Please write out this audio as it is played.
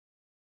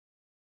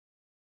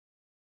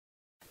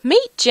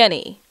Meet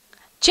Jenny.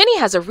 Jenny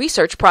has a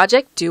research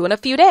project due in a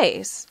few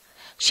days.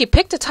 She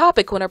picked a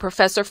topic when her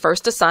professor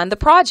first assigned the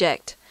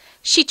project.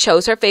 She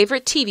chose her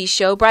favorite TV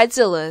show,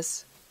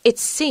 Bridezillas. It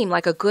seemed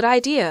like a good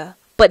idea,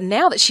 but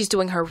now that she's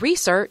doing her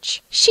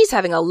research, she's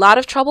having a lot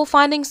of trouble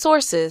finding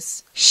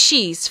sources.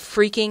 She's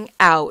freaking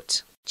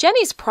out.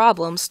 Jenny's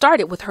problem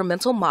started with her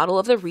mental model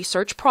of the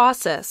research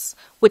process,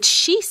 which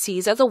she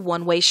sees as a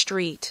one-way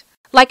street.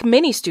 Like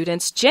many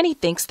students, Jenny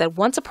thinks that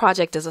once a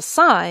project is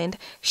assigned,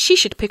 she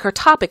should pick her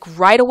topic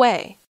right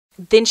away.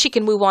 Then she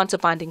can move on to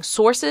finding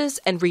sources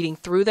and reading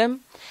through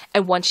them,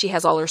 and once she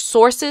has all her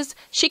sources,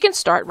 she can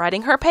start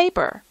writing her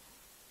paper.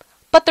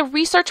 But the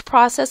research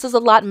process is a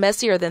lot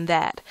messier than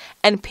that,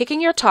 and picking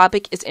your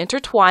topic is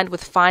intertwined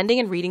with finding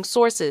and reading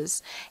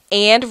sources,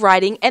 and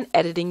writing and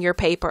editing your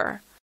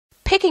paper.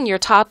 Picking your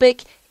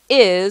topic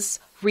is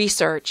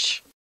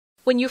research.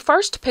 When you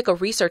first pick a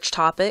research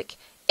topic,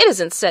 it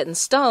isn't set in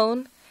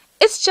stone.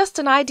 It's just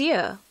an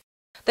idea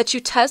that you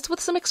test with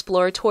some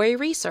exploratory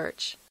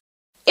research.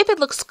 If it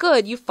looks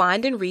good, you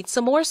find and read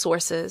some more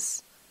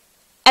sources.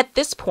 At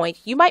this point,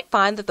 you might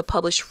find that the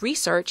published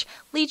research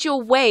leads you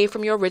away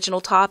from your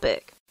original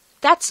topic.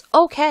 That's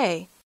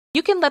okay.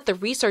 You can let the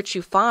research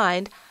you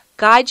find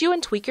guide you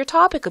and tweak your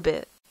topic a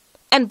bit.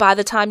 And by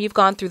the time you've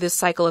gone through this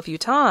cycle a few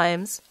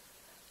times,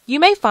 you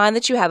may find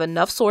that you have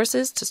enough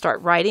sources to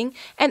start writing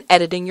and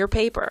editing your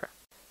paper.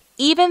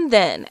 Even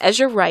then, as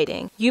you're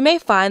writing, you may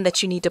find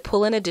that you need to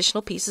pull in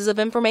additional pieces of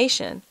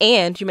information,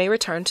 and you may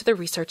return to the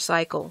research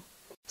cycle.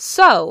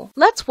 So,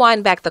 let's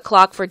wind back the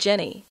clock for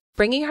Jenny,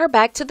 bringing her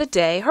back to the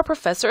day her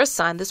professor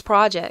assigned this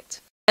project,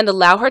 and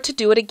allow her to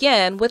do it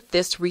again with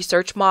this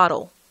research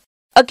model.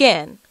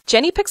 Again,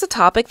 Jenny picks a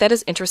topic that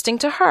is interesting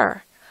to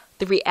her,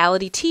 the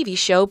reality TV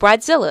show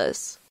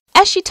Bridezillas.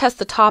 As she tests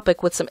the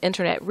topic with some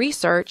internet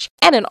research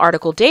and in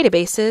article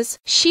databases,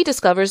 she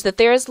discovers that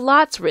there is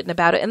lots written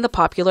about it in the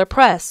popular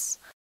press,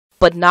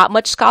 but not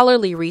much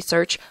scholarly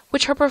research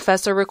which her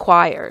professor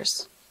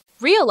requires.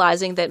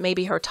 Realizing that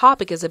maybe her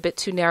topic is a bit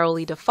too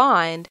narrowly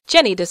defined,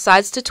 Jenny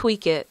decides to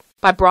tweak it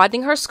by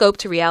broadening her scope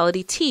to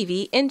reality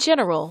TV in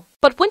general.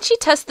 But when she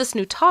tests this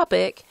new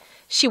topic,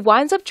 she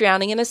winds up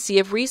drowning in a sea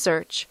of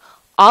research,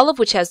 all of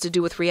which has to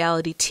do with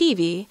reality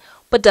TV,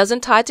 but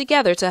doesn't tie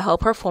together to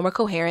help her form a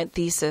coherent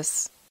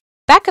thesis.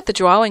 Back at the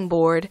drawing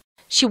board,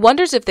 she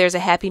wonders if there's a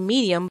happy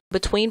medium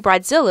between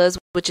Bridezillas,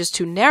 which is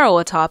too narrow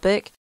a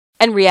topic,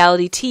 and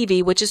reality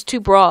TV, which is too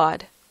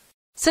broad.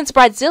 Since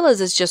Bridezillas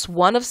is just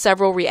one of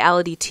several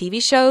reality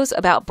TV shows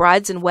about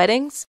brides and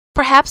weddings,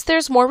 perhaps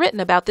there's more written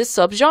about this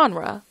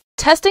subgenre.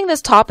 Testing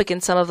this topic in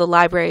some of the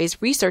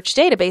library's research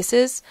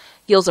databases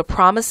yields a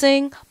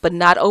promising but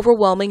not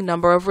overwhelming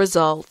number of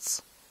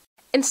results.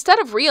 Instead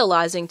of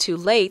realizing too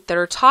late that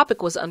her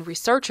topic was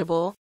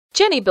unresearchable,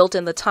 Jenny built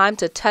in the time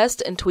to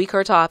test and tweak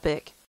her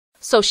topic,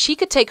 so she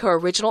could take her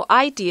original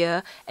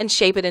idea and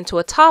shape it into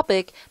a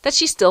topic that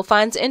she still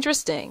finds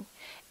interesting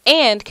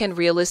and can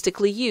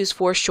realistically use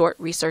for a short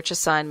research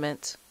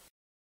assignment.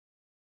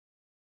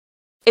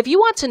 If you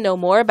want to know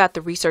more about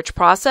the research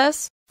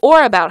process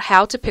or about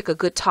how to pick a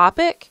good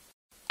topic,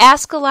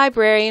 ask a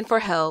librarian for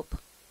help.